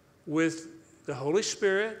with the Holy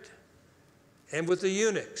Spirit and with the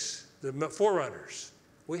eunuchs, the forerunners.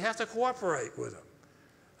 We have to cooperate with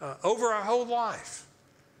them over our whole life.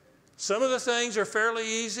 Some of the things are fairly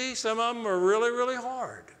easy. Some of them are really, really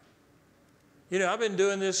hard. You know, I've been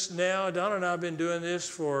doing this now. Donna and I have been doing this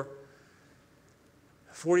for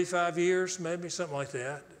 45 years, maybe something like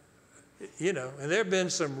that. You know, and there have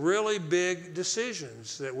been some really big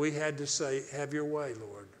decisions that we had to say, have your way,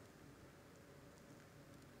 Lord.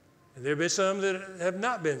 And there have been some that have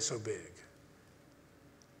not been so big.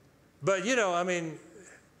 But, you know, I mean,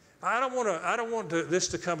 I don't want this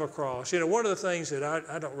to come across. You know, one of the things that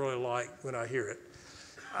I don't really like when I hear it,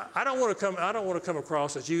 I don't want to come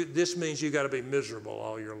across that this means you got to be miserable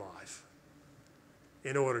all your life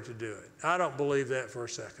in order to do it. I don't believe that for a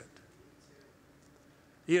second.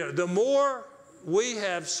 You know, the more we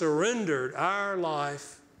have surrendered our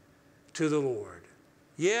life to the Lord,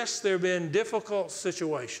 yes, there have been difficult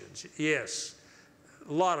situations. Yes,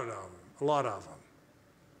 a lot of them.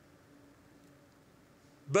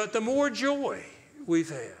 But the more joy we've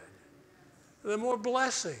had, the more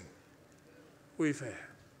blessing we've had.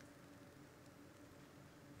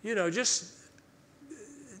 You know, just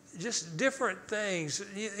different things.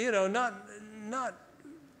 You know, not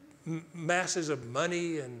masses of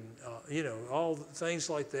money and, you know, all things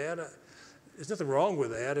like that. There's nothing wrong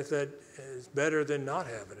with that if that is better than not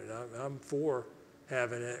having it. I'm for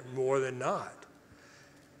having it more than not.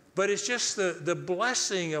 But it's just the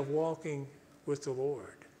blessing of walking with the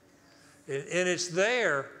Lord. And it's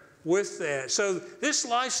there with that. So this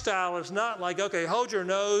lifestyle is not like, okay, hold your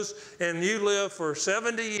nose and you live for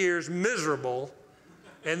 70 years miserable,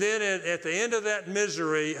 and then at the end of that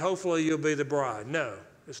misery, hopefully you'll be the bride. No.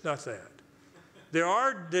 It's not that.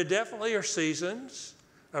 There definitely are seasons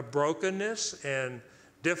of brokenness and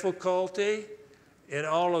difficulty and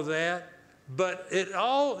all of that, But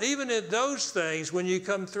even in those things, when you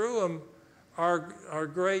come through them, are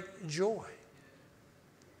great joy.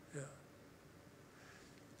 Yeah.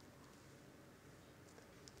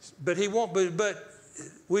 But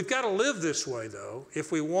we've got to live this way, though,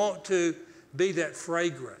 if we want to be that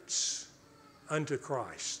fragrance unto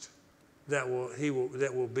Christ, that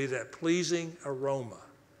will be that pleasing aroma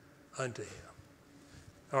unto him.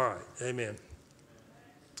 All right, amen.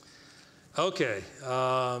 Okay.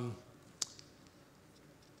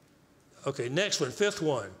 Okay, next one, fifth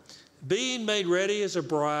one. Being made ready as a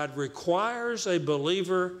bride requires a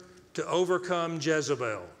believer to overcome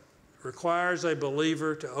Jezebel. Requires a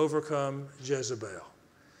believer to overcome Jezebel.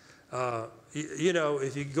 You know,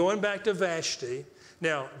 if you're going back to Vashti,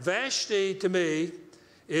 now Vashti to me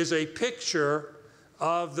is a picture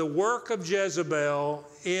of the work of Jezebel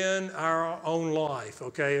in our own life,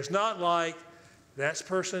 okay? It's not like that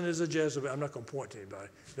person is a Jezebel. I'm not going to point to anybody.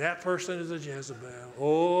 That person is a Jezebel.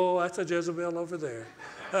 Oh, that's a Jezebel over there.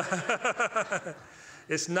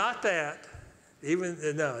 It's not that.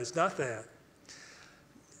 No, it's not that.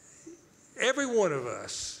 Every one of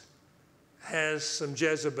us has some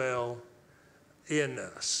Jezebel in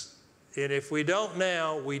us. And if we don't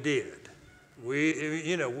now, we did.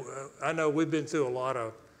 I know we've been through a lot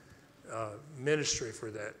of ministry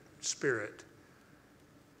for that spirit.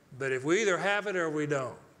 But if we either have it or we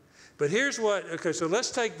don't. But here's okay, so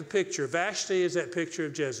let's take the picture. Vashti is that picture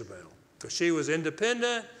of Jezebel. Because she was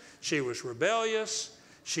independent, she was rebellious,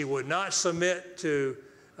 she would not submit to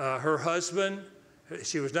her husband,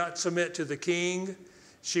 she would not submit to the king,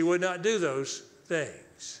 she would not do those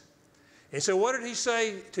things. And so what did he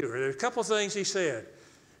say to her? There are a couple of things he said.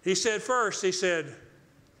 He said first, he said,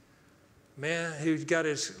 man, he got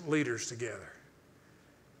his leaders together.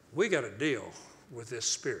 We got to deal with this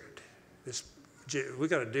spirit. We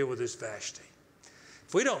got to deal with this Vashti.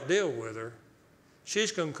 If we don't deal with her,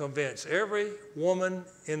 she's going to convince every woman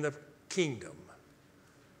in the kingdom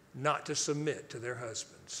not to submit to their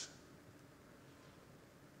husbands.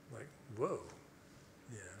 Like, whoa,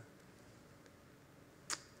 yeah.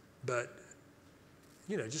 But,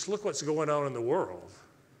 just look what's going on in the world.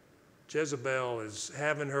 Jezebel is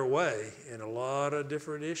having her way in a lot of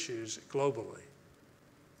different issues globally.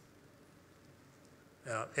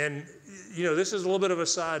 And this is a little bit of a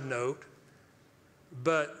side note,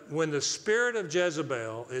 but when the spirit of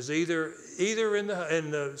Jezebel is either in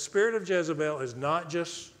the spirit of Jezebel is not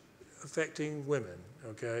just affecting women,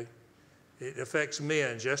 okay? It affects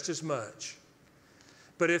men just as much.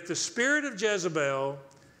 But if the spirit of Jezebel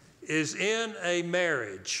is in a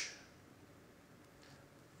marriage,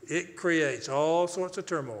 it creates all sorts of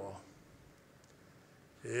turmoil.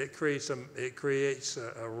 It creates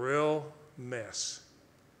a real mess.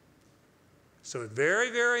 So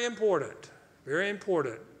very, very important, very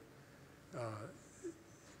important.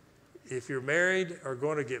 If you're married or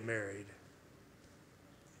going to get married,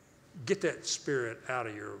 get that spirit out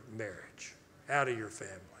of your marriage, out of your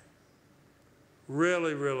family.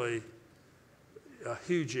 Really, really a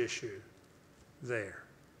huge issue there.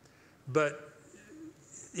 But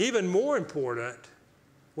even more important,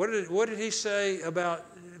 what did he say about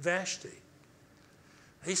Vashti?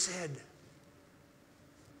 He said,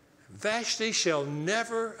 Vashti shall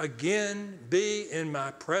never again be in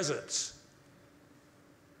my presence.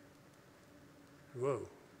 Whoa.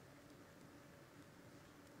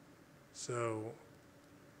 So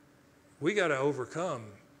we got to overcome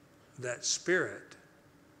that spirit,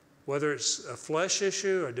 whether it's a flesh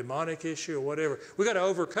issue, a demonic issue, or whatever. We got to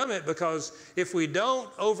overcome it, because if we don't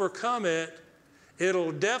overcome it,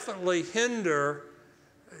 it'll definitely hinder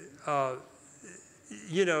the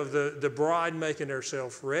bride making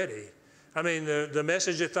herself ready. I mean, the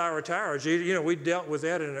message at Thyatira, we dealt with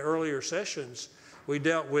that in the earlier sessions. We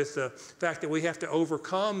dealt with the fact that we have to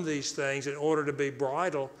overcome these things in order to be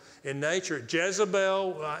bridal in nature.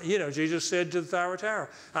 Jezebel, Jesus said to the Thyatira,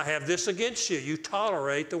 I have this against you. You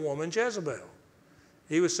tolerate the woman Jezebel.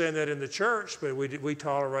 He was saying that in the church, but we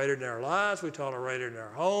tolerate it in our lives. We tolerate it in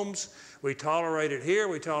our homes. We tolerate it here.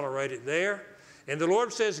 We tolerate it there. And the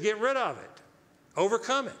Lord says, get rid of it.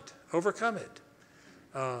 Overcome it. Overcome it.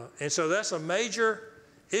 And so that's a major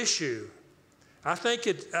issue. I think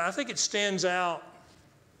it stands out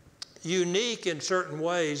unique in certain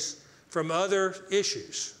ways from other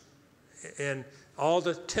issues and all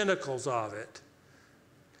the tentacles of it.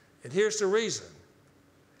 And here's the reason.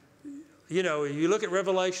 You look at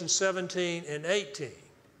Revelation 17 and 18.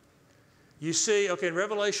 You see, in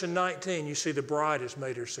Revelation 19, you see the bride has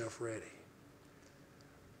made herself ready.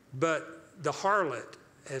 But the harlot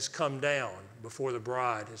has come down before the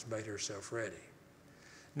bride has made herself ready.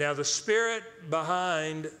 Now, the spirit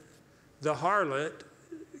behind the harlot,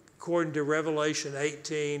 according to Revelation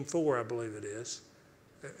 18:4, I believe it is,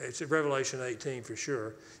 it's Revelation 18 for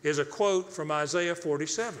sure, is a quote from Isaiah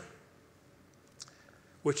 47,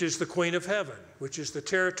 which is the queen of heaven, which is the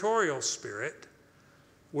territorial spirit,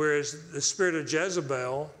 whereas the spirit of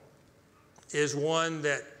Jezebel is one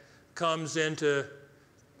that comes into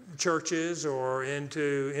churches or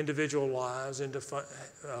into individual lives, into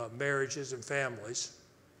marriages and families.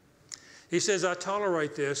 He says, I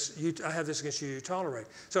tolerate this. I have this against you, you tolerate.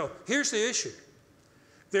 So here's the issue.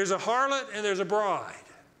 There's a harlot and there's a bride.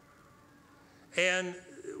 And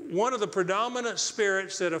one of the predominant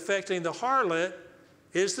spirits that affecting the harlot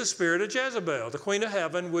is the spirit of Jezebel, the queen of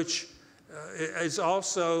heaven, which is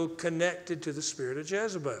also connected to the spirit of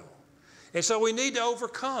Jezebel. And so we need to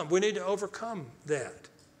overcome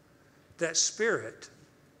that spirit,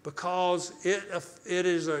 because it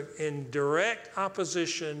is in direct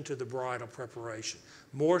opposition to the bridal preparation,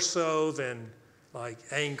 more so than like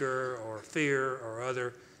anger or fear or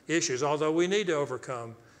other issues, although we need to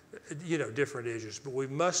overcome, different issues, but we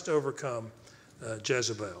must overcome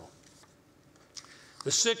Jezebel.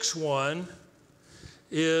 The sixth one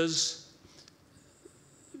is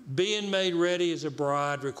being made ready as a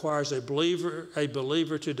bride requires a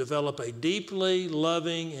believer to develop a deeply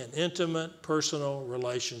loving and intimate personal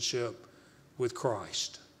relationship with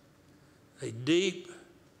Christ. A deep,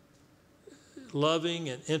 loving,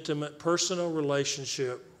 and intimate personal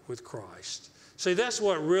relationship with Christ. See, that's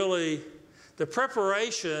what really, the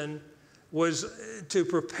preparation was to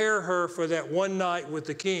prepare her for that one night with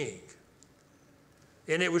the king.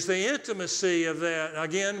 And it was the intimacy of that.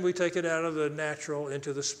 Again, we take it out of the natural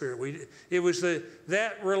into the spirit. It was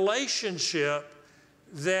that relationship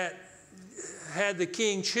that had the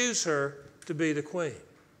king choose her to be the queen,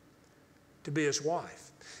 to be his wife.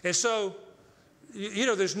 And so,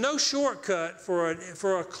 there's no shortcut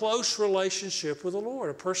for a close relationship with the Lord,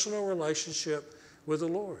 a personal relationship with the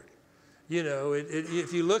Lord.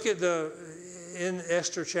 If you look at in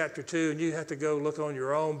Esther chapter 2, and you have to go look on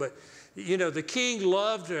your own, but the king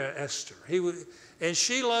loved Esther. And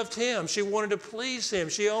she loved him. She wanted to please him.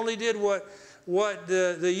 She only did what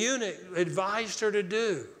the eunuch advised her to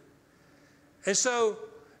do. And so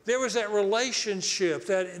there was that relationship,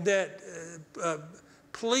 that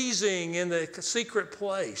pleasing in the secret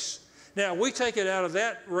place. Now, we take it out of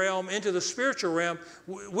that realm into the spiritual realm.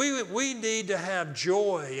 We need to have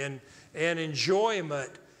joy and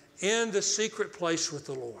enjoyment in the secret place with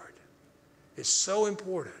the Lord. It's so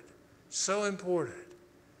important. So important.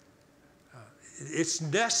 It's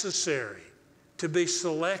necessary to be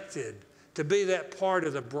selected, to be that part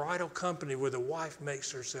of the bridal company where the wife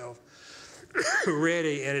makes herself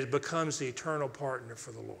ready and it becomes the eternal partner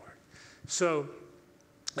for the Lord. So,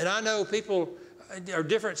 and I know people are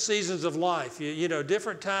different seasons of life,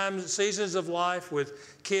 different times, seasons of life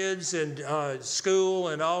with kids and school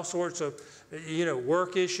and all sorts of,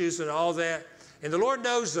 work issues and all that. And the Lord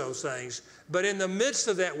knows those things. But in the midst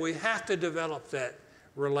of that, we have to develop that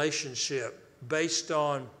relationship based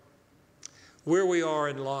on where we are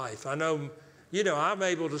in life. I know, I'm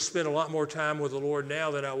able to spend a lot more time with the Lord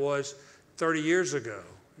now than I was 30 years ago.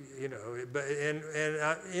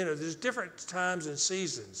 There's different times and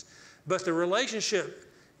seasons. But the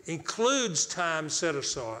relationship includes time set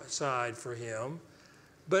aside for Him,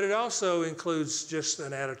 but it also includes just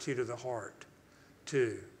an attitude of the heart,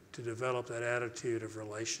 too, to develop that attitude of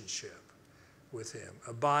relationship with Him,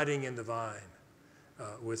 abiding in the vine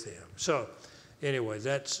with Him. So anyway,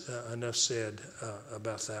 that's enough said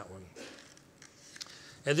about that one.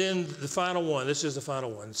 And then the final one, this is the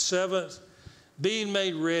final one. Seventh, being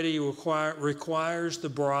made ready requires the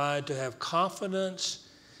bride to have confidence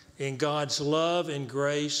in God's love and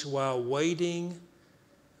grace while waiting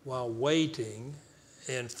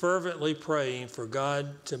and fervently praying for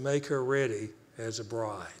God to make her ready as a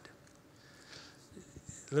bride.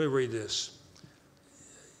 Let me read this.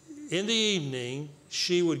 In the evening,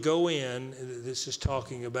 she would go in, this is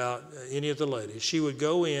talking about any of the ladies, she would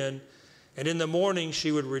go in, and in the morning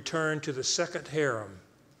she would return to the second harem,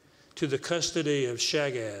 to the custody of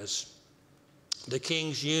Shaggaz, the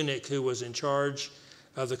king's eunuch who was in charge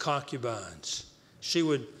of the concubines. She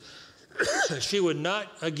would not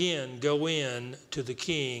again go in to the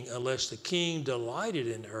king unless the king delighted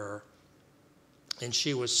in her and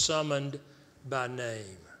she was summoned by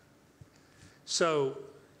name. So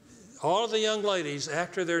all of the young ladies,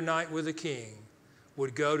 after their night with the king,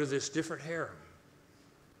 would go to this different harem.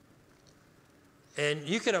 And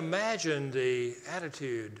you can imagine the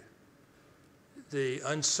attitude, the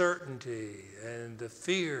uncertainty, and the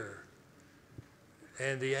fear,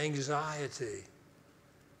 and the anxiety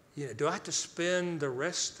do I have to spend the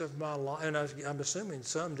rest of my life, and I'm assuming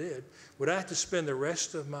some did, would I have to spend the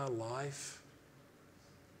rest of my life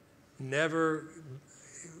never,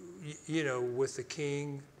 with the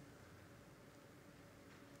king?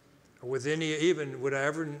 Or with any, even would I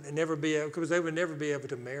ever never be able, because they would never be able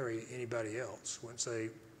to marry anybody else once they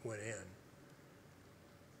went in.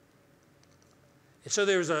 And so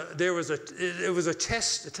it was a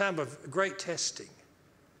test, a time of great testing.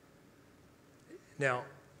 Now,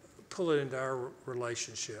 pull it into our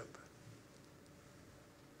relationship.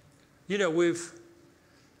 We've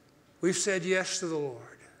said yes to the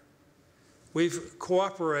Lord. We've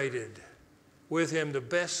cooperated with him the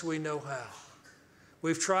best we know how.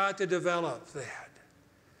 We've tried to develop that.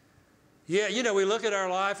 Yeah, we look at our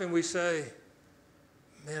life and we say,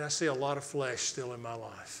 man, I see a lot of flesh still in my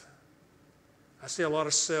life. I see a lot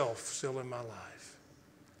of self still in my life.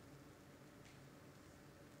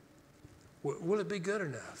 Will it be good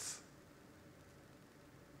enough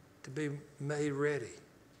to be made ready,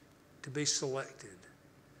 to be selected?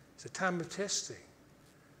 It's a time of testing.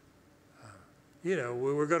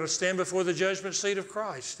 We're going to stand before the judgment seat of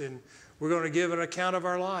Christ, and we're going to give an account of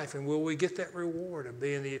our life, and will we get that reward of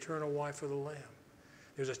being the eternal wife of the Lamb?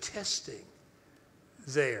 There's a testing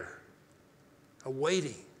there, a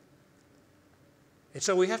waiting. And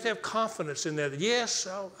so we have to have confidence in that. Yes,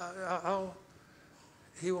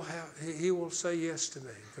 he will say yes to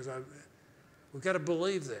me, because we've got to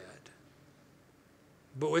believe that.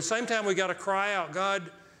 But at the same time, we've got to cry out, God,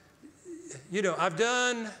 I've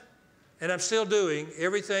done and I'm still doing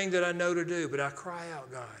everything that I know to do, but I cry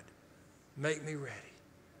out, God, make me ready.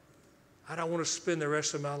 I don't want to spend the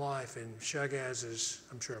rest of my life in Shaggaz's,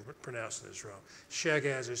 I'm sure I'm pronouncing this wrong,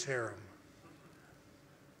 Shaggaz's harem.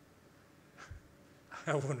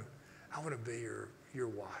 I want to be your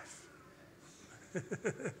wife. I'm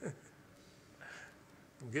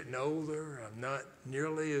getting older. I'm not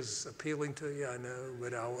nearly as appealing to you, I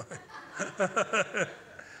know,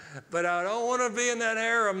 but I don't want to be in that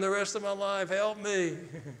harem the rest of my life. Help me.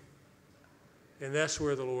 And that's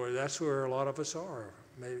where that's where a lot of us are.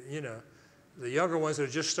 Maybe, the younger ones that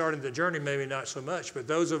are just starting the journey, maybe not so much, but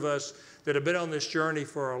those of us that have been on this journey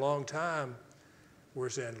for a long time, we're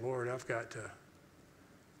saying, Lord, I've got to,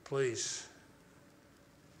 please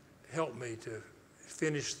help me to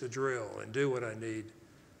finish the drill and do what I need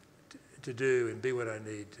to do and be what I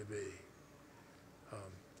need to be.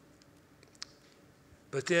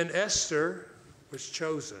 But then Esther was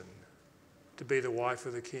chosen to be the wife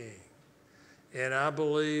of the king. And I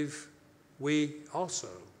believe we also,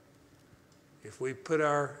 if we put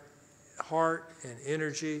our heart and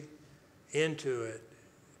energy into it,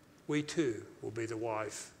 we too will be the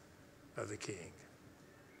wife of the king.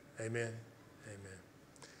 Amen. Amen.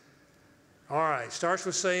 All right, starts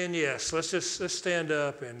with saying yes. Let's stand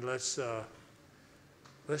up and let's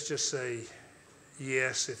just say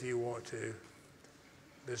yes if you want to.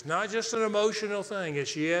 It's not just an emotional thing.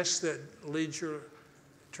 It's yes that leads your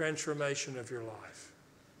transformation of your life.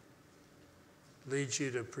 Leads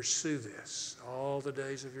you to pursue this all the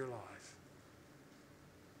days of your life.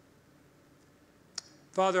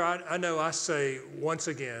 Father, I know I say, once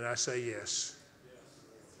again, I say yes.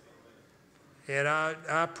 And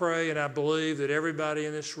I pray and I believe that everybody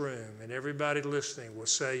in this room and everybody listening will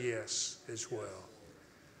say yes as well.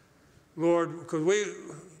 Lord, because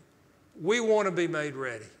we want to be made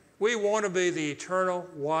ready. We want to be the eternal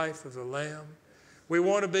wife of the Lamb. We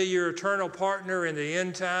want to be your eternal partner in the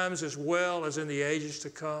end times as well as in the ages to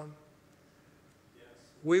come. Yes.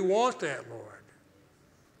 We want that, Lord.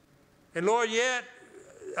 And Lord, yet,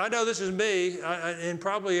 I know this is me, and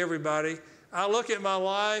probably everybody, I look at my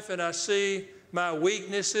life and I see my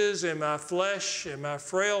weaknesses and my flesh and my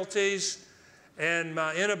frailties and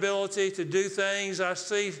my inability to do things. I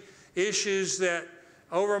see issues that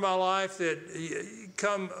over my life that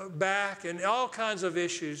come back and all kinds of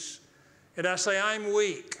issues. And I say, I'm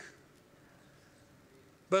weak.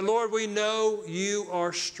 But Lord, we know you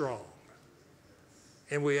are strong.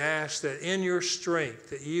 And we ask that in your strength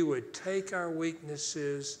that you would take our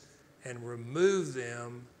weaknesses and remove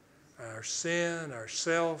them, our sin, our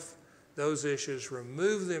self, those issues,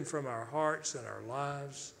 remove them from our hearts and our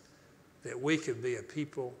lives, that we could be a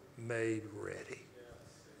people made ready.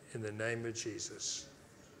 In the name of Jesus.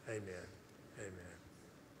 Amen. Amen.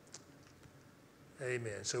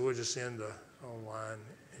 Amen. So we'll just end the online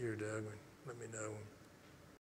here, Doug. Let me know.